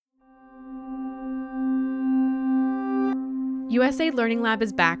USAID Learning Lab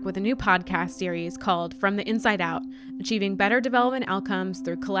is back with a new podcast series called From the Inside Out, Achieving Better Development Outcomes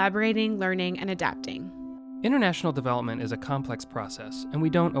Through Collaborating, Learning, and Adapting. International development is a complex process, and we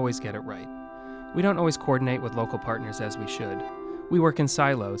don't always get it right. We don't always coordinate with local partners as we should. We work in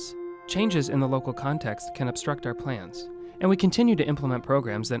silos. Changes in the local context can obstruct our plans, and we continue to implement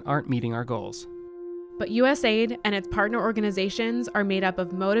programs that aren't meeting our goals. But USAID and its partner organizations are made up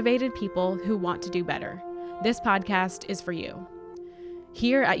of motivated people who want to do better. This podcast is for you.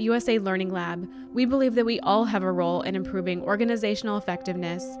 Here at USAID Learning Lab, we believe that we all have a role in improving organizational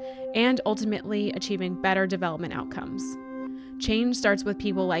effectiveness and ultimately achieving better development outcomes. Change starts with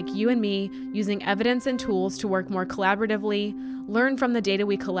people like you and me using evidence and tools to work more collaboratively, learn from the data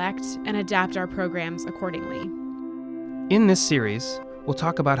we collect, and adapt our programs accordingly. In this series, we'll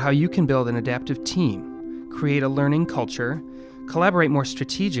talk about how you can build an adaptive team, create a learning culture, collaborate more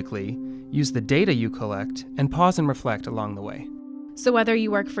strategically, use the data you collect, and pause and reflect along the way. So whether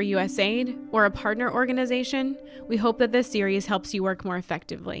you work for USAID or a partner organization, we hope that this series helps you work more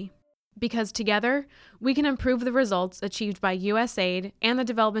effectively. Because together, we can improve the results achieved by USAID and the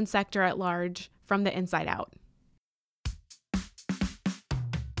development sector at large from the inside out.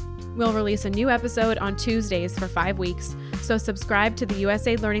 We'll release a new episode on Tuesdays for 5 weeks, so subscribe to the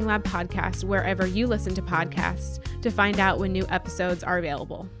USAID Learning Lab podcast wherever you listen to podcasts to find out when new episodes are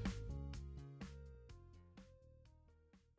available.